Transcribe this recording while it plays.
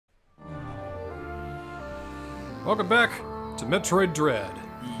Welcome back to Metroid Dread,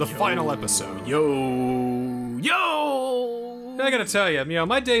 the final episode. Yo! I gotta tell you,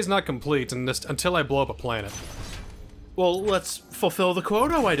 my day's not complete until I blow up a planet. Well, let's fulfill the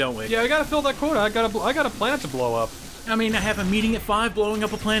quota, why don't we? Yeah, I gotta fill that quota. I got a planet to blow up. I mean, I have a meeting at 5, blowing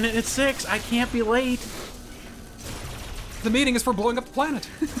up a planet at 6. I can't be late. The meeting is for blowing up the planet.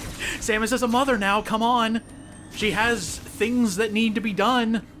 Samus is a mother now, come on. She has things that need to be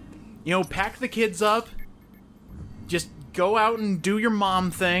done. You know, pack the kids up. Just go out and do your mom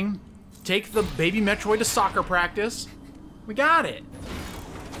thing. Take the baby Metroid to soccer practice. We got it.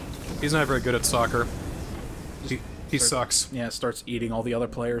 He's not very good at soccer. He sucks. Yeah, starts eating all the other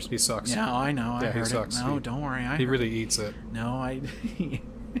players. He sucks. Yeah, I know. I heard he sucks. it. No, don't worry. He really eats it. No,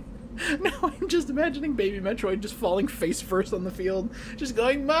 No, I'm just imagining baby Metroid just falling face first on the field, just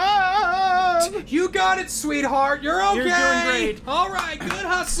going, Mom! You got it, sweetheart. You're okay. You're doing great. All right, good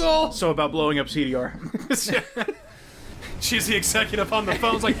hustle. So about blowing up CDR. She's the executive on the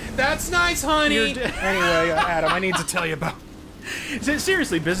phone. It's like, that's nice, honey. Anyway, Adam, I need to tell you about.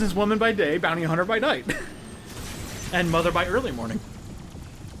 Seriously, businesswoman by day, bounty hunter by night, and mother by early morning.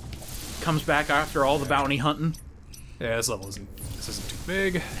 Comes back after all the bounty hunting. Yeah, this isn't too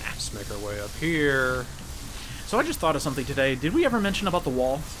big. Just make our way up here. So I just thought of something today. Did we ever mention about the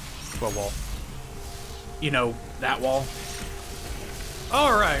wall? What wall? You know, that wall.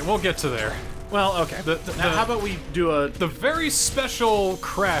 All right, we'll get to there. Well, okay. Now, how about we do the very special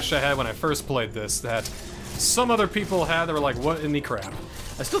crash I had when I first played this that some other people had that were like, what in the crap?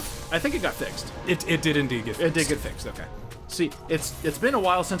 I think it got fixed. It did indeed get fixed. It did get fixed, okay. See, it's been a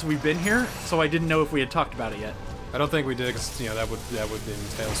while since we've been here, so I didn't know if we had talked about it yet. I don't think we did, because, that would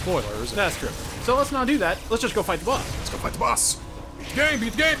entail spoilers. That's true. So let's not do that. Let's just go fight the boss. Let's go fight the boss. Game,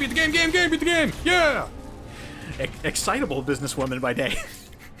 beat the game, beat the game, beat the game. Yeah! Excitable businesswoman by day.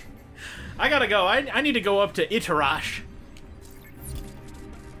 I gotta go. I need to go up to Itarash.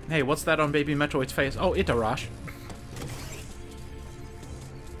 Hey, what's that on baby Metroid's face? Oh, Itarash.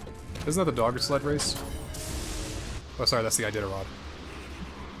 Isn't that the dog sled race? Oh, sorry, that's the Iditarod.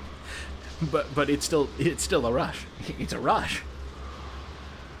 But it's still a rush. It's a rush.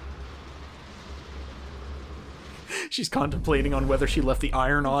 She's contemplating on whether she left the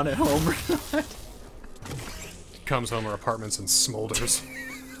iron on at home or not. Comes home, her apartment's in smolders.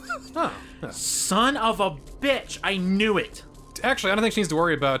 Huh. Son of a bitch! I knew it! Actually, I don't think she needs to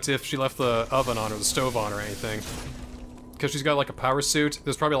worry about if she left the oven on or the stove on or anything. Because she's got like a power suit,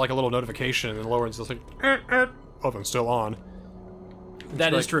 there's probably like a little notification in the lower end, so it's like, oven's still on.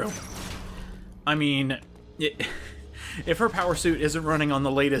 That is true. I mean, if her power suit isn't running on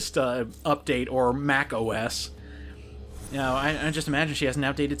the latest update or Mac OS, I just imagine she has an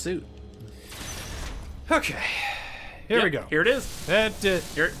outdated suit. Okay. Here we go. Here it is.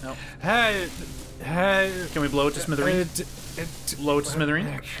 Here. No. Can we blow it to smithereens? Blow it to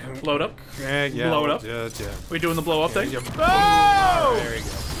smithereens? Blow it up? Yeah. Blow it up? Yeah. We doing the blow up thing? Yeah. Oh! There you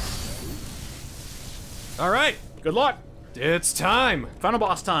go. Alright. Good luck. It's time. Final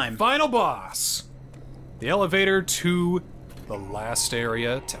boss time. Final boss. The elevator to the last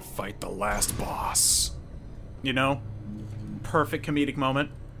area to fight the last boss. You know, perfect comedic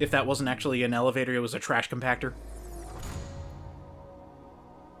moment. If that wasn't actually an elevator, it was a trash compactor.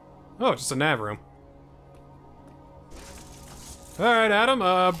 Oh, just a nav room. Alright, Adam,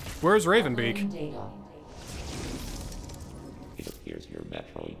 where's Ravenbeak? It appears your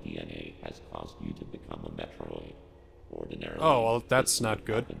Metroid DNA has caused you to become a Metroid. Ordinarily, oh, well, that's not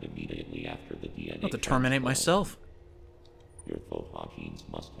good. Immediately after the DNA I'll have to terminate myself. Your Thoha genes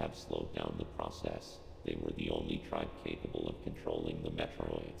must have slowed down the process. They were the only tribe capable of controlling the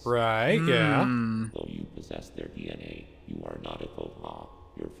Metroids. Right, yeah. Though you possess their DNA, you are not a Thoha.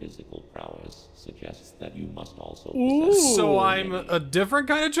 Your physical prowess suggests that you must also possess. So I'm a different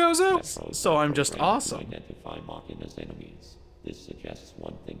kind of Chozo? Metroids So I'm just programmed awesome. to identify Machina's enemies. This suggests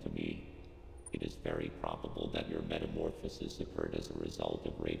one thing to me. It is very probable that your metamorphosis occurred as a result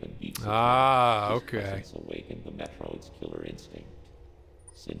of Ravenbeak's okay. awakened the Metroid's killer instinct.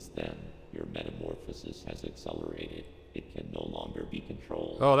 Since then, your metamorphosis has accelerated. It can no longer be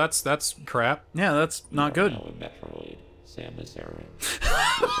controlled. Oh, that's crap. Yeah, that's not good. Now a Metroid, Samus Aran.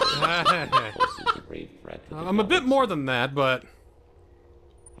 I'm a bit more than that, but...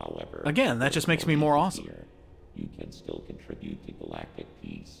 However, again, that just makes me more awesome. You can still contribute to galactic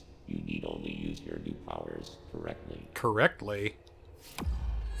peace. You need only use your new powers correctly. Correctly?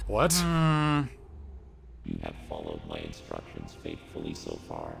 What? You have followed my instructions faithfully so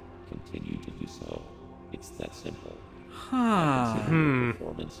far. Continue to do so. It's that simple. I consider your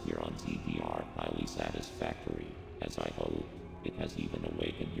performance here on TDR highly satisfactory. As I hoped, it has even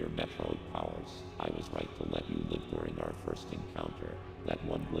awakened your Metroid powers. I was right to let you live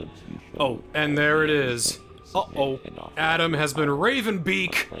you showed. Oh, and there it is. Uh-oh. Adam has been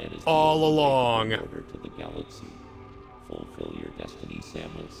Ravenbeak all along. Order to the galaxy. Fulfill your destiny,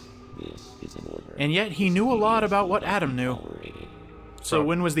 Samus. This is an order. And yet he knew a lot about what Adam knew. Tolerated. So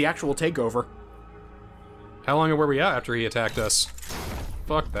when was the actual takeover? How long were we out after he attacked us?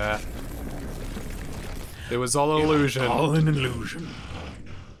 Fuck that. It was all an illusion. All an illusion.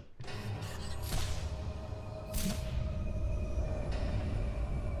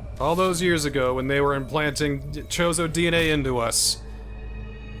 All those years ago when they were implanting Chozo DNA into us.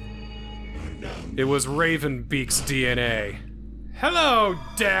 It was Ravenbeak's DNA. Hello,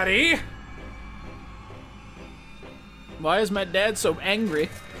 Daddy! Why is my dad so angry?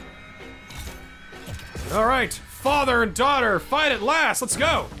 Alright, father and daughter, fight at last, let's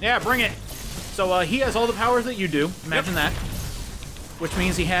go! Yeah, bring it. So he has all the powers that you do. Imagine that. Which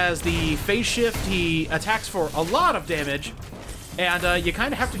means he has the phase shift, he attacks for a lot of damage, and you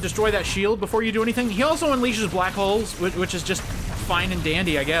kind of have to destroy that shield before you do anything. He also unleashes black holes, which is just fine and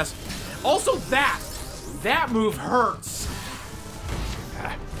dandy, I guess. Also that move hurts.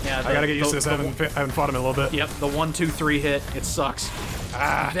 Yeah, I gotta get used to this, I haven't fought him in a little bit. Yep, the 1, 2, 3 hit, it sucks.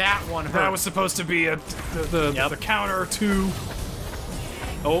 That one hurt. That was supposed to be the counter to...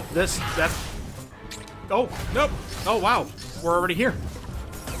 Oh, that's... Oh, Nope! oh wow, we're already here.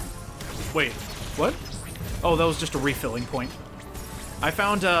 Wait, what? Oh, that was just a refilling point. I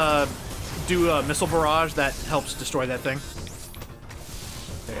found, do a missile barrage that helps destroy that thing.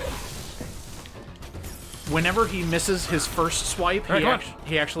 Whenever he misses his first swipe, Alright,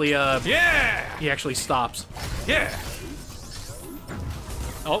 he actually, Yeah! he actually stops. Yeah!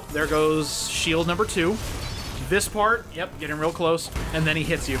 Oh, there goes shield number 2. This part, yep, getting real close, and then he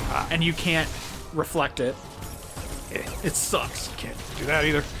hits you, and you can't reflect it. It sucks. Can't do that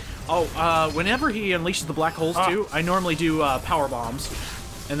either. Oh, whenever he unleashes the black holes too, I normally do power bombs,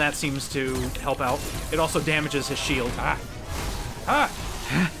 and that seems to help out. It also damages his shield.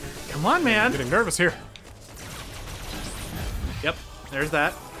 Come on, man. I'm getting nervous here. Yep, there's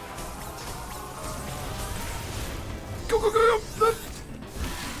that. Go, go, go, go!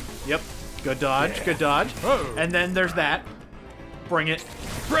 Yep, good dodge, good dodge. Whoa. And then there's that. Bring it.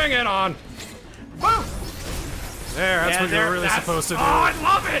 Bring it on! Woo! There, that's what you're really supposed to do. Oh, I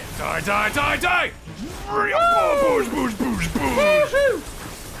love it! Die, die, die, die! Woo! Boosh, boosh, boosh, Woohoo!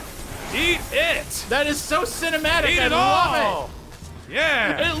 Eat it! That is so cinematic. Eat I it love all!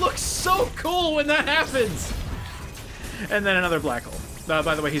 Yeah! it. It looks so cool when that happens. And then another black hole.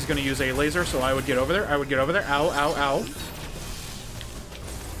 By the way, he's going to use a laser, so I would get over there. I would get over there. Ow, ow, ow.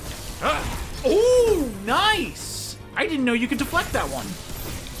 Ooh, nice! I didn't know you could deflect that one.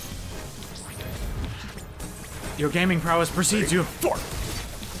 Your gaming prowess precedes you. 4.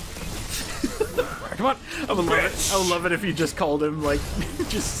 Come on. I would love it. I would love it if you just called him, like,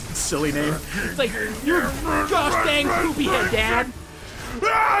 just silly name. It's like, you're gosh dang poopy head, Dad.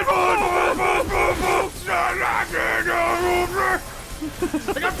 I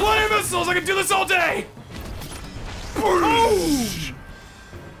got plenty of missiles! I can do this all day!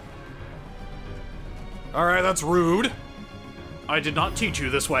 Alright, that's rude. I did not teach you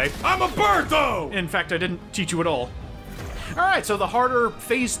this way. I'm a bird, though! In fact, I didn't teach you at all. Alright, so the harder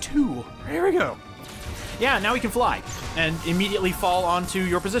phase 2. Here we go. Yeah, now he can fly and immediately fall onto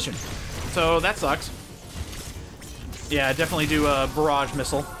your position. So that sucks. Yeah, definitely do a barrage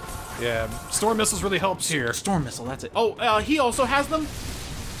missile. Yeah, storm missiles really helps here. Storm missile, that's it. Oh, he also has them?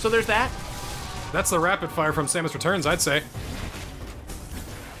 So there's that? That's the rapid fire from Samus Returns, I'd say.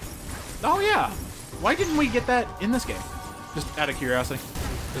 Oh, yeah. Why didn't we get that in this game? Just out of curiosity.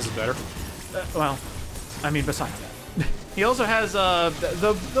 This is better. Well, I mean, besides that. He also has the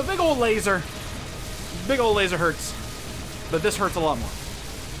big old laser. Big old laser hurts. But this hurts a lot more.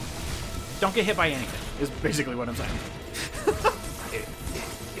 Don't get hit by anything, is basically what I'm saying.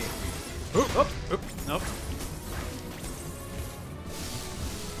 Oop, oop, oop. Nope.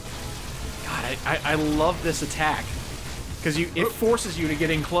 God, I love this attack. Because it forces you to get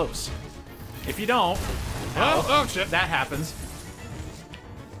in close. If you don't, Oh, shit. that happens.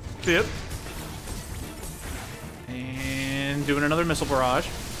 Yep. And doing another missile barrage.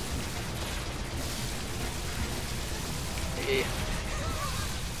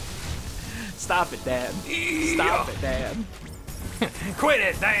 Stop it, Dad. Stop it, Dad. Quit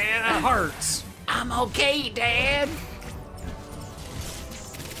it, Dad. It hurts. I'm okay, Dad.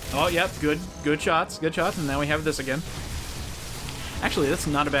 Oh, yep, good shots, and now we have this again. Actually, that's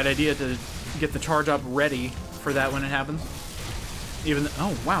not a bad idea to get the charge up ready for that when it happens.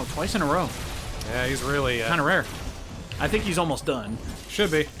 Oh, wow, twice in a row. Yeah, he's really... Kind of rare. I think he's almost done.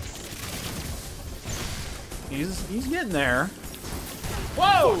 Should be. He's getting there.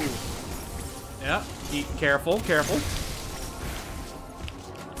 Whoa! Yeah, careful, careful.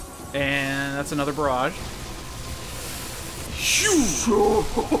 And that's another barrage. Shoo!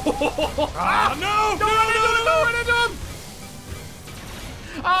 Ah, no! Don't run into him!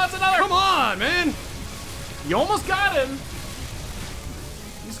 Oh, it's another! Come on, man! You almost got him!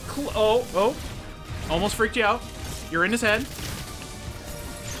 He's oh. Almost freaked you out. You're in his head.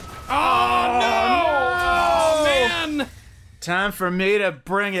 Oh, no! Oh, man! Time for me to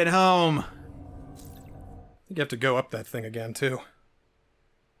bring it home. You have to go up that thing again, too.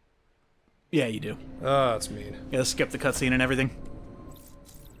 Yeah, you do. Oh, that's mean. You gotta skip the cutscene and everything.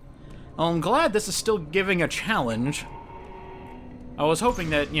 I'm glad this is still giving a challenge. I was hoping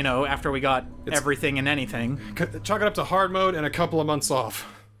that, you know, after we got everything and anything... Chalk it up to hard mode and a couple of months off.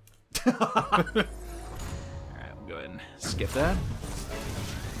 Alright, we'll go ahead and skip that.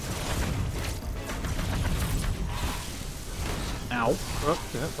 Ow. Oh,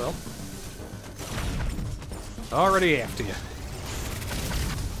 yeah, well. Already after you.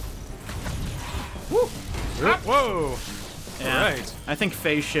 Woo! Whoa! Yeah. Alright. I think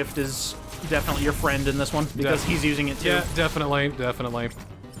phase shift is definitely your friend in this one, because he's using it too. Yeah, definitely. And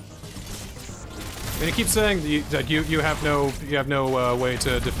he keeps saying that you have no way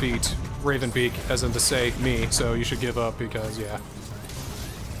to defeat Ravenbeak, as in to say me, so you should give up because yeah.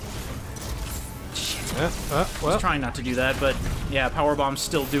 I was trying not to do that, but yeah, power bombs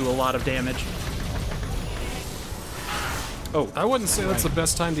still do a lot of damage. Oh, I wouldn't say that's the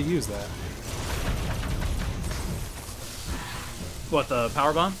best time to use that. What, the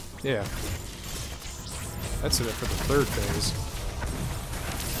power bomb? Yeah. That's it for the third phase.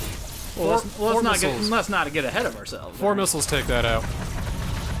 Well, let's not get ahead of ourselves. 4 missiles take that out.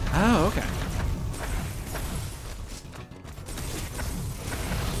 Oh, okay.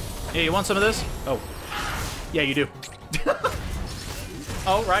 Hey, you want some of this? Oh. Yeah, you do.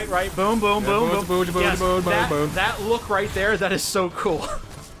 Oh, right. Boom, boom, boom, boom. Yes, that look right there, that is so cool.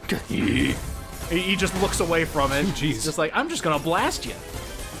 He just looks away from it. Jeez. Just like, I'm just gonna blast you.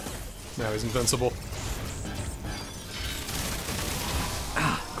 Now he's invincible.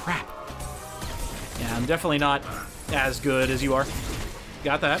 Ah, crap. Yeah, I'm definitely not as good as you are.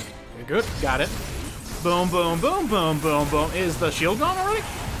 Got that. You good? Got it. Boom, boom, boom, boom, boom, boom. Is the shield gone already?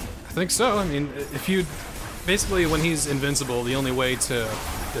 I think so. I mean, if you... Basically, when he's invincible, the only way to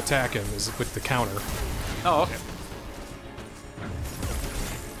attack him is with the counter. Oh, okay.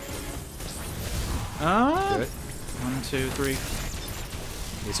 Good. 1, 2, 3.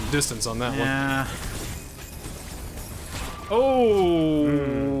 Need some distance on that Yeah. Oh!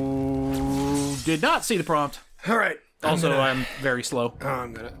 Did not see the prompt. one. Alright. Also, I'm very slow.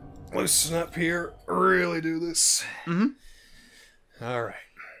 I'm gonna loosen up here. Really do this. Mm-hmm. Alright.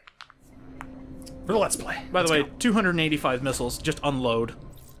 For the Let's Play. By the way, 285 missiles. Just unload.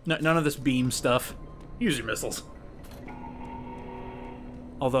 None of this beam stuff. Use your missiles.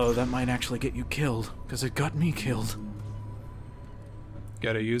 Although, that might actually get you killed, because it got me killed.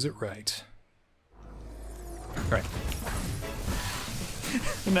 Gotta use it right. Right.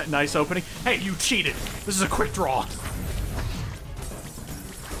 Nice opening. Hey, you cheated! This is a quick draw. 2,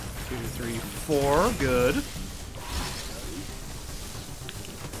 3, 4. Good.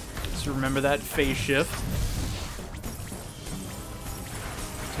 So remember that phase shift.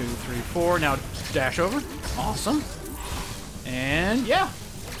 2, 3, 4. Now dash over. Awesome. And yeah.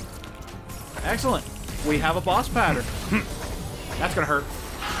 Excellent. We have a boss pattern. That's gonna hurt.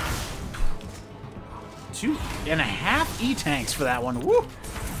 2.5 E-tanks for that one. Woo!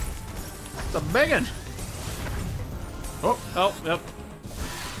 It's a big one. Oh, yep.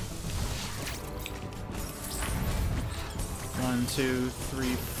 1, 2,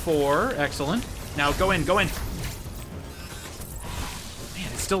 3, 4. Excellent. Now go in, go in.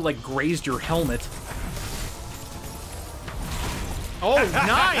 Man, it still like grazed your helmet. Oh,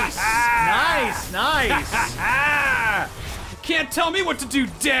 nice! Nice! Can't tell me what to do,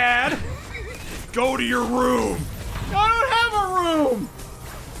 Dad! Go to your room! I don't have a room!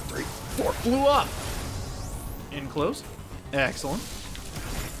 3, 4. Blew up. In close. Excellent.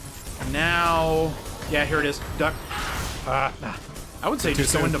 Now... Yeah, here it is. Duck. I would say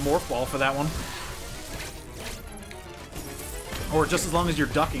just go into Morph Ball for that one. Or just as long as you're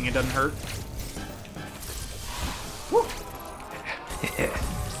ducking, it doesn't hurt. Woo!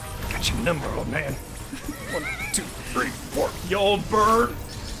 Got your number, old man. 1, 2, 3, 4. You old bird!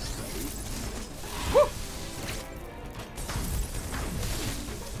 Woo!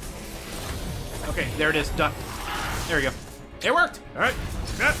 Okay, there it is. Duck. There we go. It worked! Alright.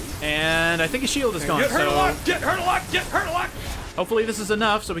 And I think his shield is gone, Get hurt a lot! Get hurt a lot! Get hurt a lot! hopefully this is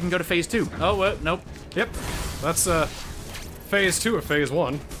enough so we can go to phase 2. Oh, what? Nope. Yep. That's, phase 2 of phase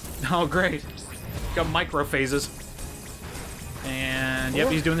 1. Oh, great. Got micro phases. And,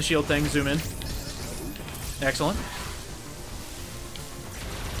 yep, he's doing the shield thing. Zoom in. Excellent.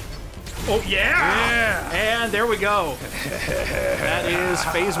 Oh, yeah! Yeah! And there we go. That is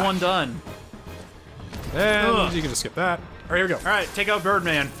phase 1 done. And you can just skip that. All right, here we go. All right, take out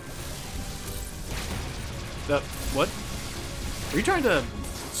Birdman. What? Are you trying to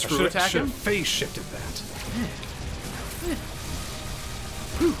screw attack him? Phase shifted that.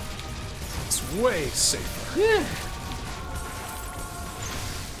 It's way safer. Yeah.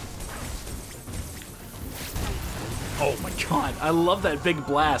 Oh my god, I love that big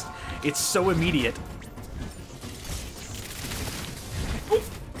blast. It's so immediate.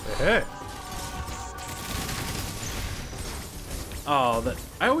 Hey. Oh,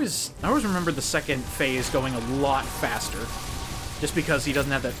 I always remember the second phase going a lot faster. Just because he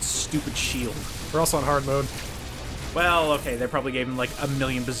doesn't have that stupid shield. We're also on hard mode. Well, okay, they probably gave him like a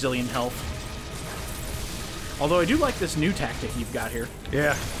million bazillion health. Although I do like this new tactic you've got here.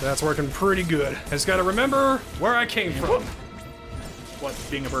 Yeah, that's working pretty good. I just gotta remember where I came from. What,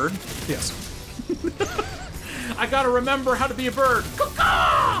 being a bird? Yes. I gotta remember how to be a bird.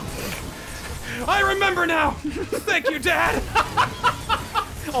 I remember now! Thank you, Dad!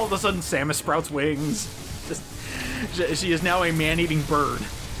 All of a sudden, Samus sprouts wings. She is now a man-eating bird.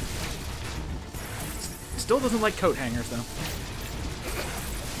 Still doesn't like coat hangers, though.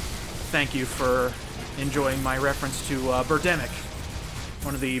 Thank you for enjoying my reference to Birdemic,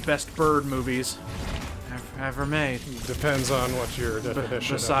 one of the best bird movies I've ever made. Depends on what your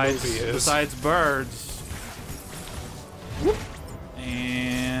definition of movie is. Besides birds. Whoop.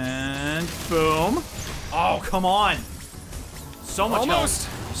 And boom. Oh, come on. So much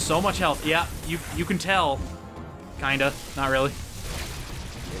health. So much health. Yeah, you can tell. Kinda. Not really.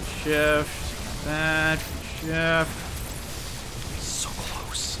 Shift. That. Shift. So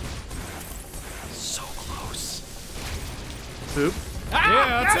close. So close. Boop. Ah,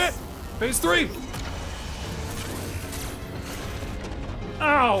 Yeah, that's yes! it! Phase 3!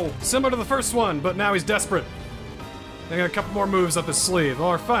 Ow! Similar to the first one, but now he's desperate. They got a couple more moves up his sleeve.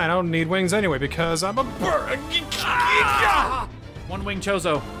 Oh, fine, I don't need wings anyway because I'm a bird. Ah! One wing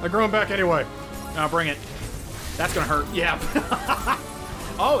Chozo. I grow him back anyway. Now bring it. That's gonna hurt. Yeah.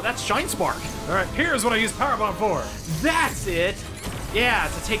 Oh, that's Shine Spark. All right, here's what I use Power Bomb for. That's it. Yeah,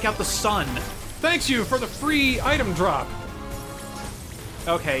 to take out the sun. Thanks you for the free item drop.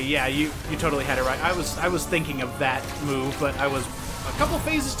 Okay, yeah, you totally had it right. I was thinking of that move, but I was a couple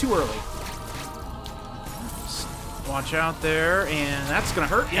phases too early. Watch out there, and that's gonna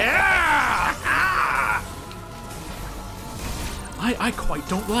hurt. Yeah! I quite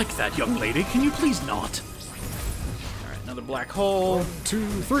don't like that, young lady. Can you please not? Alright, another black hole. 1, 2,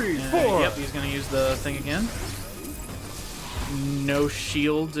 3, 4. Yep, he's gonna use the thing again. No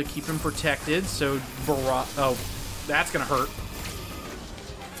shield to keep him protected, so oh, that's gonna hurt.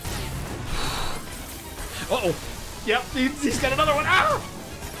 Uh-oh. Yep, he's got another one. Ah!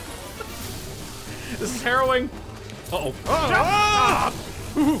 This is harrowing. Uh-oh. Ah!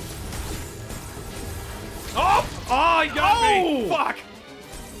 Oh! Oh, he got me! Fuck!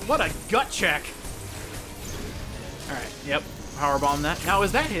 What a gut check. Alright, yep. Powerbomb that. Now,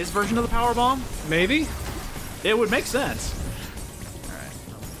 is that his version of the powerbomb? Maybe? It would make sense. Alright.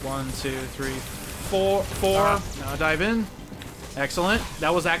 1, 2, 3, 4. Now dive in. Excellent.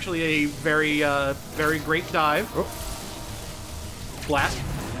 That was actually a very, very great dive. Oh. Blast.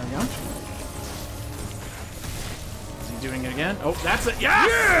 There we go. Is he doing it again? Oh, that's it. Yes!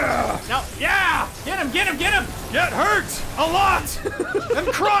 Yeah! No, yeah! Get him, get him, get him! Get hurt a lot! And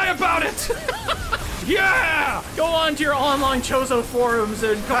cry about it! Yeah! Go on to your online Chozo forums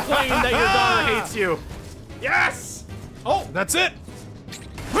and complain that your daughter hates you. Yes! Oh, that's it!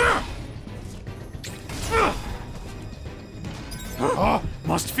 Oh,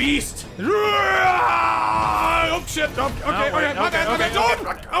 must feast! Oh, shit! Okay, okay, my bad.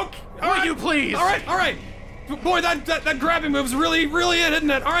 Will you please? All right. Boy, that grabbing move's really it,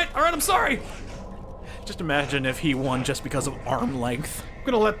 isn't it? All right, I'm sorry. Just imagine if he won just because of arm length. I'm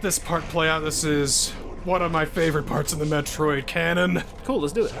gonna let this part play out. This is one of my favorite parts in the Metroid canon. Cool,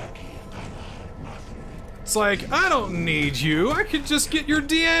 let's do it. It's like, I don't need you. I could just get your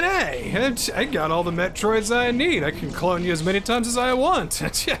DNA. And I got all the Metroids I need. I can clone you as many times as I want.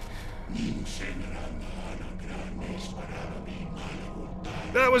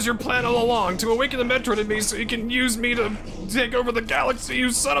 That was your plan all along, to awaken the Metroid in me so you can use me to take over the galaxy, you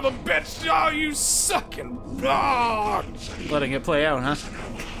son of a bitch! Oh, you sucking... Oh. Letting it play out, huh?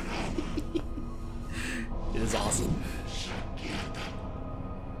 It is awesome.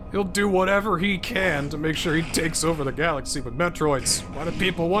 He'll do whatever he can to make sure he takes over the galaxy with Metroids. Why do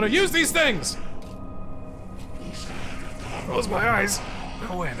people want to use these things? Close my eyes.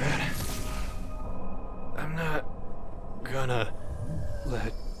 No way, man. I'm not gonna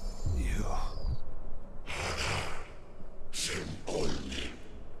let you.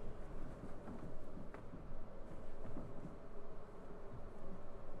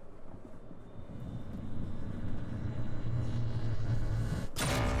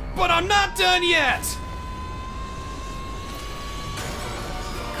 But I'm not done yet!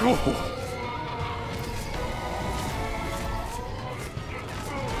 Cool.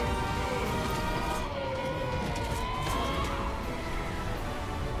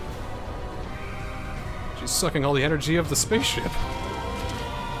 She's sucking all the energy of the spaceship.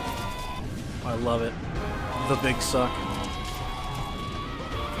 I love it. The big suck.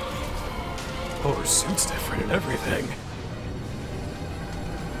 Oh, her suit's different and everything.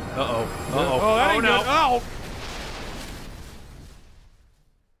 Uh-oh. Uh-oh. Oh, that ain't no. good. Ow!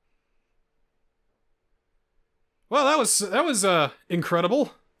 Well, that was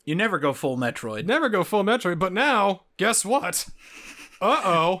incredible. You never go full Metroid. Never go full Metroid, but now, guess what?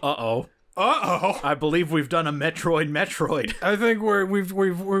 Uh-oh. Uh-oh. Uh-oh. I believe we've done a Metroid. I think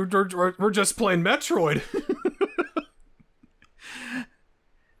we're just playing Metroid.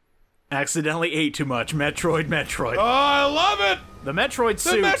 Accidentally ate too much. Metroid. Oh, I love it! The Metroid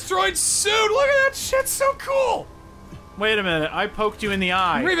suit. The Metroid suit! Look at that shit, so cool! Wait a minute, I poked you in the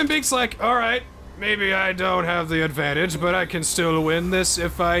eye. Raven Beak's like, alright, maybe I don't have the advantage, but I can still win this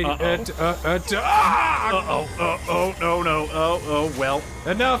if I... Oh, well.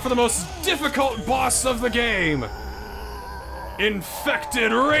 And now for the most difficult boss of the game.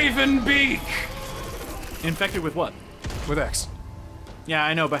 Infected Raven Beak! Infected with what? With X. Yeah,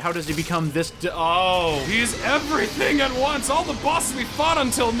 I know, but how does he become this oh! He's everything at once! All the bosses we fought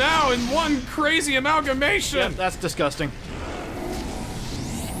until now in one crazy amalgamation! Yep, that's disgusting.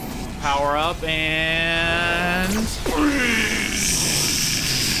 Power up and...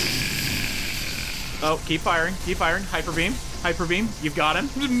 Oh, keep firing. Hyper beam. You've got him.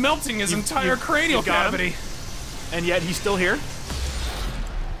 He's melting his entire cranial cavity. And yet he's still here.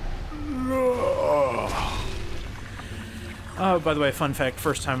 Oh, by the way, fun fact,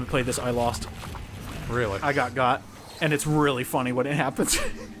 first time I played this, I lost. Really? I got. And it's really funny when it happens.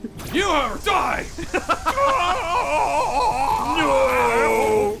 You die!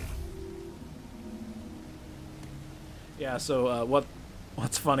 No! Yeah, so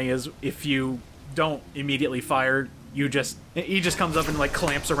what's funny is if you don't immediately fire, he just comes up and like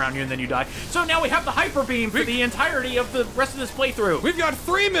clamps around you and then you die. So now we have the hyper beam for the entirety of the rest of this playthrough. We've got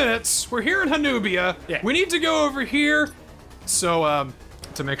 3 minutes. We're here in Hanubia. Yeah. We need to go over here. So,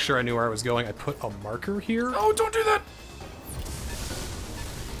 to make sure I knew where I was going, I put a marker here. Oh, don't do that!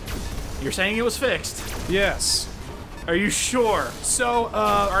 You're saying it was fixed? Yes. Are you sure? So,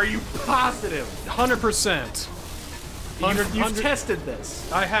 Are you positive? 100%. You've tested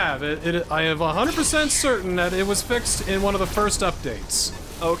this. I have. I have 100% certain that it was fixed in one of the first updates.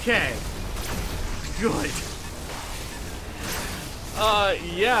 Okay. Good.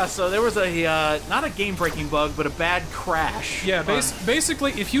 Yeah, so there was a, not a game-breaking bug, but a bad crash. Yeah,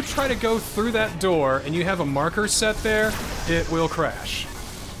 basically, if you try to go through that door and you have a marker set there, it will crash.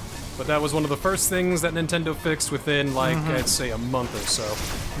 But that was one of the first things that Nintendo fixed within, like, I'd say a month or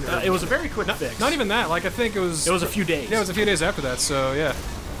so. It was a very quick fix. Not even that, like, I think it was... It was a few days. Yeah, it was a few days after that, so, yeah.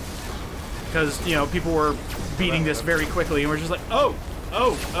 Because, you know, people were beating this very quickly, and we're just like, oh,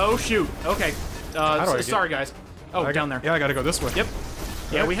 shoot, okay. Sorry, guys. Oh, down there. Yeah, I gotta go this way. Yep.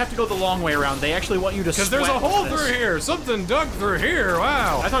 Yeah, we have to go the long way around. They actually want you to because there's a hole through here. Something dug through here.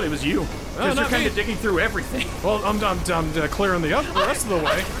 Wow. I thought it was you. Because you're kind of digging through everything. Well, I'm clearing the rest of the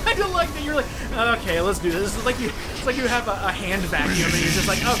way. I don't like that you're like, okay, let's do this. It's like you have a hand vacuum and you're just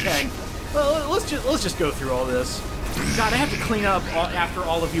like, okay, well, let's just go through all this. God, I have to clean up after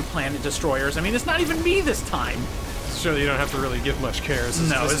all of you planet destroyers. I mean, it's not even me this time. Sure, you don't have to really give much care. It's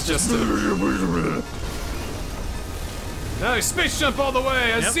just now you space jump all the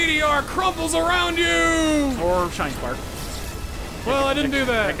way as CDR crumples around you! Or Shine Spark. Well, I didn't do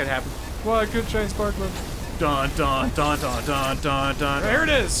that. That could happen. Well, I could Shine Spark, but... Dun, dun, dun, dun, dun, dun, dun. There it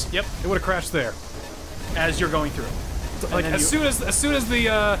is! Yep. It would have crashed there. As you're going through. Like, as soon as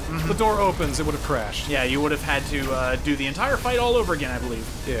the door opens, it would have crashed. Yeah, you would have had to do the entire fight all over again, I believe.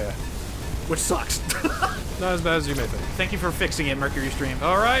 Yeah. Which sucks. Not as bad as you may think. Thank you for fixing it, Mercury Stream.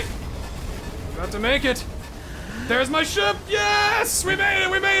 Alright. About to make it. There's my ship! Yes! We made it!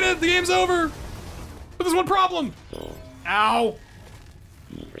 We made it! The game's over! But there's one problem! Ow!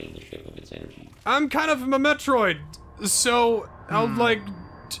 You drain the ship of its energy. I'm kind of a Metroid, so I'll, like,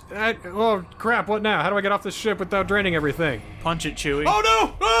 Oh, crap, what now? How do I get off this ship without draining everything? Punch it, Chewie. Oh,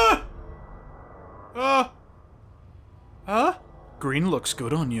 no! Huh? Green looks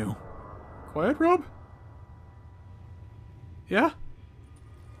good on you. Quiet, Rob? Yeah?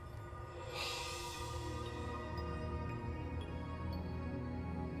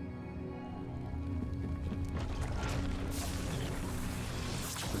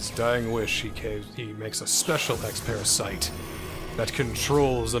 His dying wish, he makes a special X-parasite that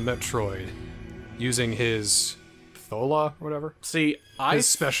controls the Metroid using his Thola or whatever. See, His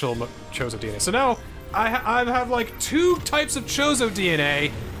special Chozo DNA. So now I have like 2 types of Chozo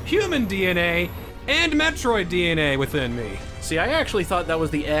DNA, human DNA, and Metroid DNA within me. See, I actually thought that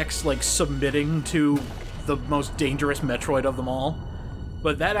was the X, like, submitting to the most dangerous Metroid of them all.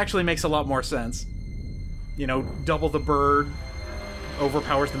 But that actually makes a lot more sense. You know, double the bird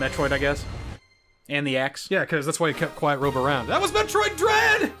overpowers the Metroid, I guess. And the X. Yeah, because that's why he kept Quiet Robe around. That was Metroid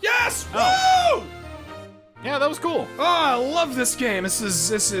Dread! Yes! Oh. Woo! Yeah, that was cool. Oh, I love this game. This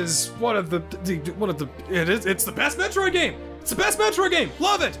is one of the it's the best Metroid game. It's the best Metroid game.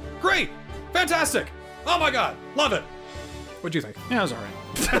 Love it. Great. Fantastic. Oh my god. Love it. What'd you think? Yeah, it was alright.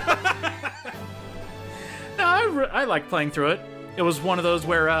 No, I liked playing through it. It was one of those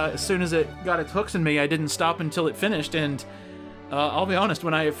where as soon as it got its hooks in me, I didn't stop until it finished, and I'll be honest,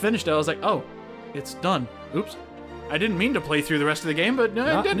 when I finished it, I was like, oh, it's done. Oops. I didn't mean to play through the rest of the game, but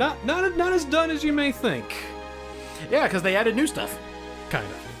I did. Not as done as you may think. Yeah, because they added new stuff. Kind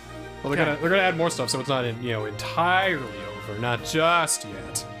of. Well, they're gonna add more stuff, so it's not entirely over. Not just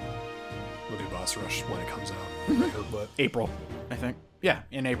yet. We'll do boss rush when it comes out. But April, I think. Yeah,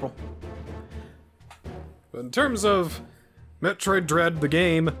 in April. But in terms of Metroid Dread, the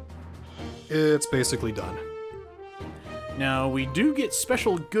game, it's basically done. Now, we do get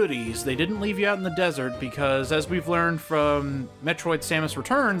special goodies. They didn't leave you out in the desert because, as we've learned from Metroid Samus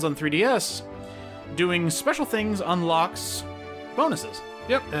Returns on 3DS, doing special things unlocks bonuses.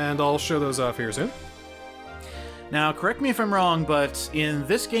 Yep, and I'll show those off here soon. Now, correct me if I'm wrong, but in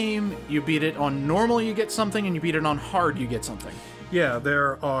this game, you beat it on normal, you get something, and you beat it on hard, you get something. Yeah,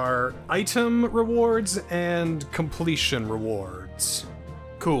 there are item rewards and completion rewards.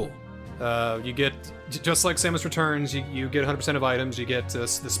 Cool. You get, just like Samus Returns, you get 100% of items, you get the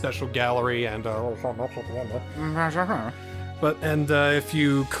special gallery, and if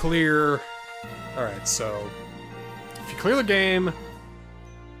you clear... Alright, so... If you clear the game,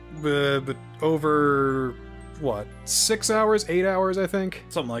 but over... what, 6 hours, 8 hours, I think?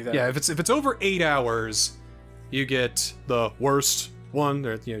 Something like that. Yeah, if it's over 8 hours, you get the worst one,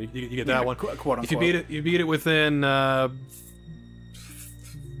 or you get that one. Quote unquote. If you beat it within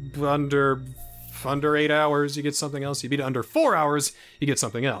under 8 hours, you get something else. You beat it under 4 hours, you get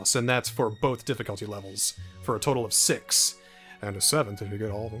something else, and that's for both difficulty levels, for a total of 6, and a 7th if you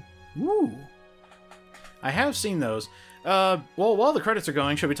get all of them. Ooh. I have seen those. Well, while the credits are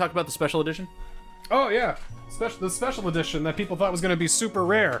going, should we talk about the special edition? Oh yeah, the special edition that people thought was going to be super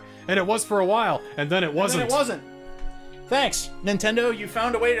rare, and it was for a while, and then it wasn't. And then it wasn't. Thanks, Nintendo. You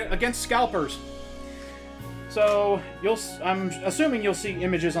found a way against scalpers. So I'm assuming you'll see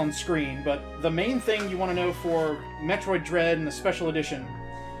images on screen, but the main thing you want to know for Metroid Dread and the special edition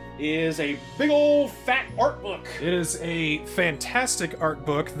is a big old fat art book. It is a fantastic art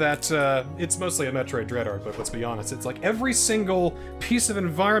book that, it's mostly a Metroid Dread art book, let's be honest. It's like every single piece of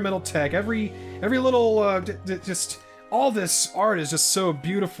environmental tech, every little, just, all this art is just so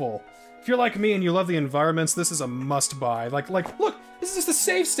beautiful. If you're like me and you love the environments, this is a must-buy. Like, look, this is just a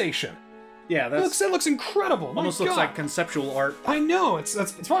save station. Yeah, It looks incredible. Almost looks like conceptual art. I know, it's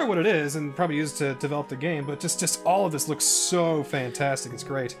probably what it is, and probably used to develop the game. But just all of this looks so fantastic. It's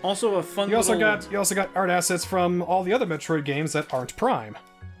great. Also a fun. You also got art assets from all the other Metroid games that aren't Prime.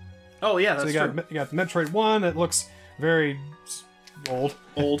 Oh yeah, that's so true. You got Metroid 1 that looks very old.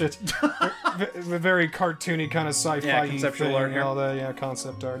 It's very cartoony kind of sci-fi. Yeah, conceptual art. All the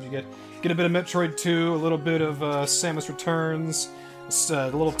concept art. You get a bit of Metroid 2, a little bit of Samus Returns. A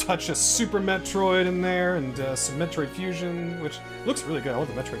little touch of Super Metroid in there, and some Metroid Fusion, which looks really good. I love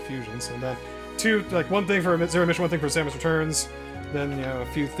the Metroid Fusions. And then one thing for Zero Mission, one thing for Samus Returns. Then a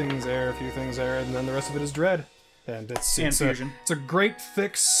few things there, and then the rest of it is Dread. And it's Fusion. It's a great,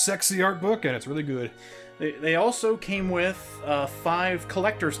 thick, sexy art book, and it's really good. They also came with 5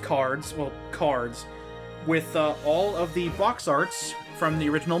 collector's cards, with all of the box arts from the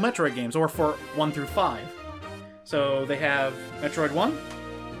original Metroid games, or for 1 through 5. So they have Metroid 1,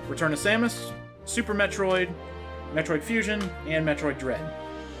 Return to Samus, Super Metroid, Metroid Fusion, and Metroid Dread.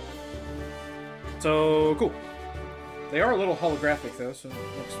 So, cool. They are a little holographic, though, so it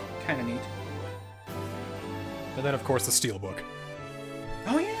looks kind of neat. And then, of course, the Steelbook.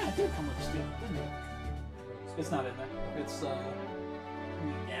 Oh yeah, it did come with steel, didn't it? It's not in there. It's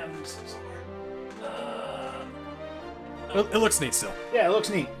yeah, let me see somewhere. It looks neat still. Yeah, it looks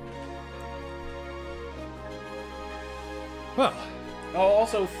neat. Well. Oh,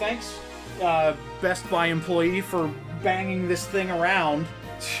 also thanks, Best Buy employee, for banging this thing around.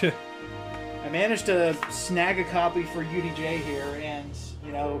 I managed to snag a copy for UDJ here, and,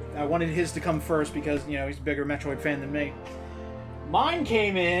 you know, I wanted his to come first because, you know, he's a bigger Metroid fan than me. Mine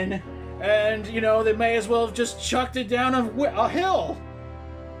came in, and, you know, they may as well have just chucked it down a hill.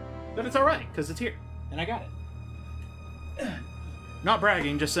 But it's alright, because it's here, and I got it. Not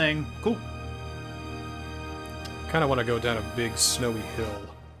bragging, just saying, cool. Kind of want to go down a big snowy hill.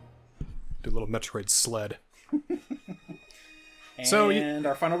 Do a little Metroid sled. And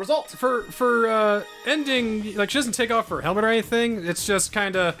our final result. For ending, like, she doesn't take off her helmet or anything. It's just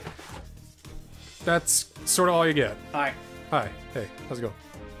kind of... That's sort of all you get. Hi. Hi. Hey, how's it going?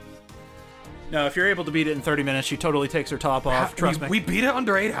 No, if you're able to beat it in 30 minutes, she totally takes her top off. Trust me. We beat it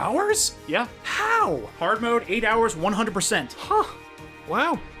under 8 hours? Yeah. How? Hard mode, 8 hours, 100%. Huh.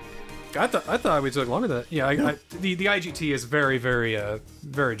 Wow. I thought we took longer than that. Yeah, the IGT is very, very,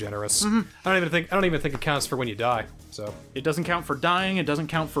 very generous. Mm-hmm. I don't even think it counts for when you die. So it doesn't count for dying. It doesn't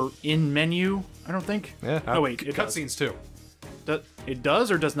count for in menu. I don't think. Yeah. Oh wait, it does. Cutscenes too. It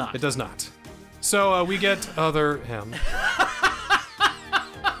does or does not? It does not. So we get other him.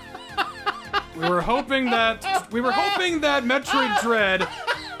 we were hoping that Metroid Dread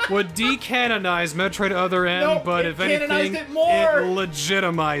would decanonize Metroid Other M, nope, but if anything, it more. it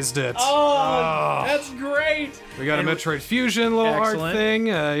legitimized it. Oh, that's great. We got a Metroid Fusion little excellent. art thing.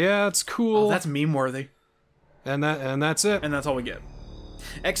 Yeah, it's cool. Oh, that's meme worthy. And that's it. And that's all we get.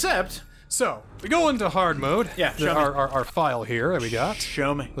 Except, so we go into hard mode. Yeah, our file here that we got.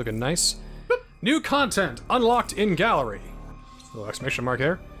 Show me. Looking nice. Boop. New content unlocked in gallery. Little exclamation mark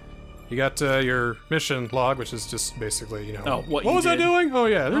there. You got your mission log, which is just basically, you know, what was I doing? Oh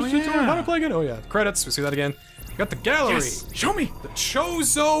yeah, there's yeah. how to play again. Oh yeah, credits. We see that again. You got the gallery. Yes. Show me. The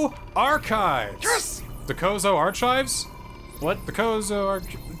Chozo Archives. Yes. The Kozo Archives. What? The Kozo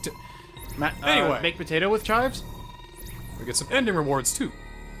Archives. Anyway, baked potato with chives. We get some ending rewards too.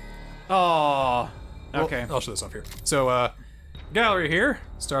 Oh. Okay. Well, I'll show this off here. So, gallery here.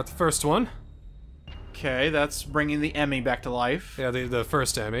 Start the first one. Okay, that's bringing the Emmy back to life. Yeah, the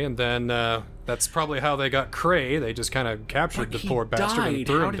first Emmy, and then that's probably how they got Cray. They just kind of captured the poor bastard and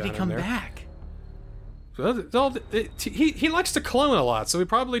threw him How did he down come in there. back? He likes to clone a lot, so he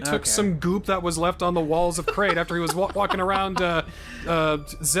probably took some goop that was left on the walls of Kraid after he was walking around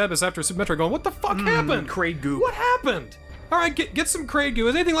Zebus after Super Metroid going, what the fuck happened? Kraid goop. What happened? Alright, get some Kraid goo.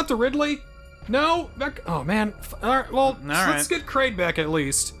 Is anything left to Ridley? No? Oh man. Alright, well, let's get Kraid back at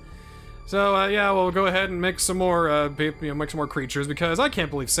least. So, yeah, we'll go ahead and make some more, make some more creatures, because I can't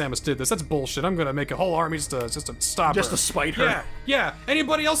believe Samus did this. That's bullshit. I'm gonna make a whole army just to stop her. Just to spite her. Yeah, yeah.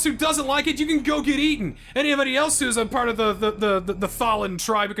 Anybody else who doesn't like it, you can go get eaten. Anybody else who's a part of the Thalin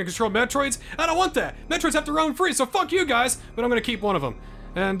tribe who can control Metroids, I don't want that. Metroids have to roam free, so fuck you guys, but I'm gonna keep one of them.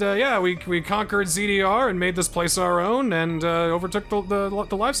 And, yeah, we conquered ZDR and made this place our own, and, overtook the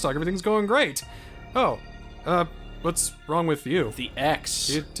livestock. Everything's going great. Oh, what's wrong with you? The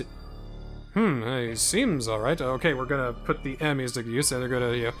X. He seems alright. Okay, we're gonna put the Emmys to use, and they're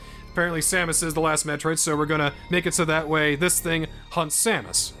gonna, you know... Apparently Samus is the last Metroid, so we're gonna make it so that way this thing hunts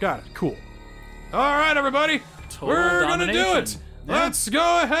Samus. Got it, cool. Alright, everybody! We're gonna do it! Yeah. Let's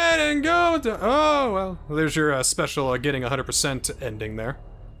go ahead and go to... Oh, well, there's your special getting 100% ending there.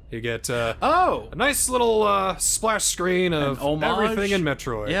 You get, a nice little, splash screen of everything in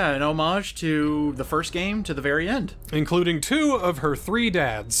Metroid. Yeah, an homage to the first game to the very end. Including 2 of her 3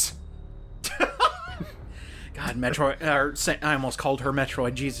 dads. God, Metroid, I almost called her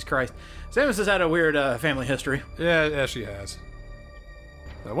Metroid, Jesus Christ. Samus has had a weird family history. Yeah, she has.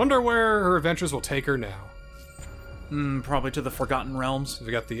 I wonder where her adventures will take her now. Probably to the Forgotten Realms.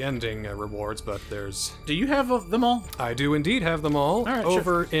 We got the ending rewards, but there's... Do you have them all? I do indeed have them all,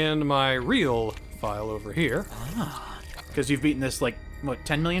 over in my real file over here. Because you've beaten this, like, what,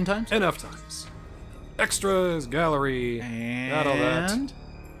 10 million times? Enough times. Extras, gallery, got all that.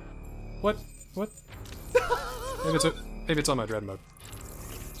 What? Maybe it's on my dread mode.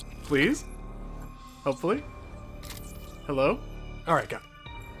 Please? Hopefully? Hello? Alright, got it.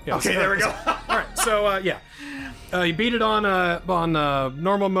 Yeah, okay, there we go. Alright, so, yeah. You beat it on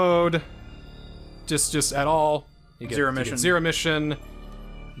normal mode, just at all. You get zero mission. Zero mission.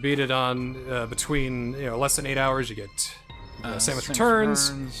 Beat it on between less than 8 hours. You get Samus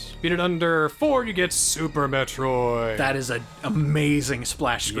Returns. Beat it under 4, you get Super Metroid. That is an amazing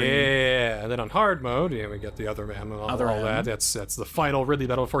splash screen. Yeah, and then on hard mode, we get the other M and all that. That's the final Ridley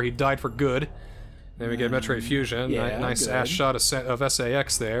battle before he died for good. Then we get Metroid Fusion, yeah, nice good. ass shot of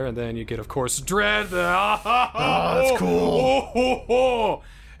SAX there, and then you get, of course, Dread. that's cool.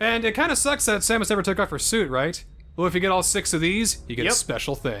 And it kind of sucks that Samus never took off her suit, right? Well, if you get all 6 of these, you get a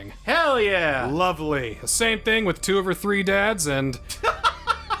special thing. Hell yeah! Lovely. Same thing with 2 of her 3 dads, and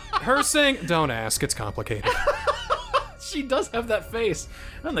her saying, "Don't ask, it's complicated." She does have that face.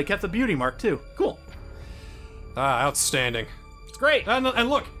 And they kept the beauty mark, too. Cool. Outstanding. It's great. And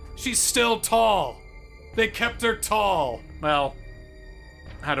look, she's still tall. They kept her tall. Well,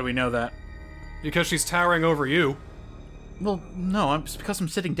 how do we know that? Because she's towering over you. Well, no, it's because I'm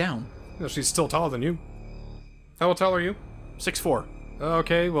sitting down. No, she's still taller than you. How tall are you? 6'4".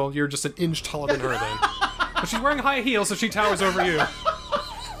 Okay, well, you're just an inch taller than her then. But she's wearing high heels, so she towers over you.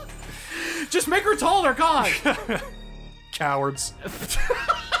 Just make her taller, God! Cowards.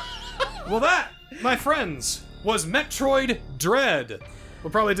 Well, that, my friends, was Metroid Dread.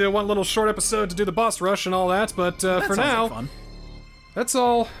 We'll probably do one little short episode to do the boss rush and all that, but that for sounds now, like fun. that's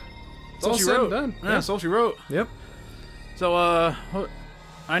all. That's all she said and wrote. done. Yeah, that's all she wrote. Yep. So,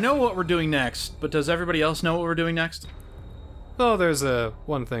 I know what we're doing next, but does everybody else know what we're doing next? Oh, there's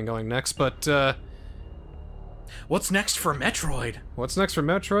one thing going next, but What's next for Metroid? what's next for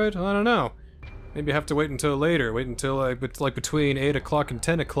Metroid? I don't know. Maybe I have to wait until later. Wait until like between 8 o'clock and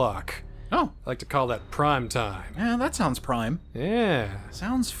 10 o'clock. Oh, I like to call that prime time. yeah, that sounds prime. Yeah.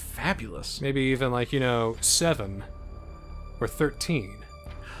 Sounds fabulous. Maybe even like, 7 or 13.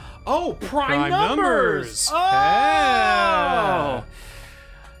 Oh, prime numbers! Oh! Yeah.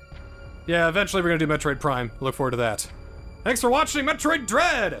 Yeah, eventually we're gonna do Metroid Prime. Look forward to that. Thanks for watching Metroid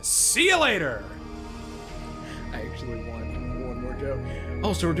Dread! See you later! I actually want one more joke.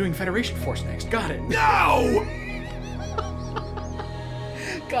 Oh, so we're doing Federation Force next. Got it. No!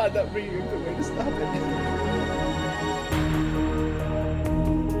 God, that would be a good way to stop it.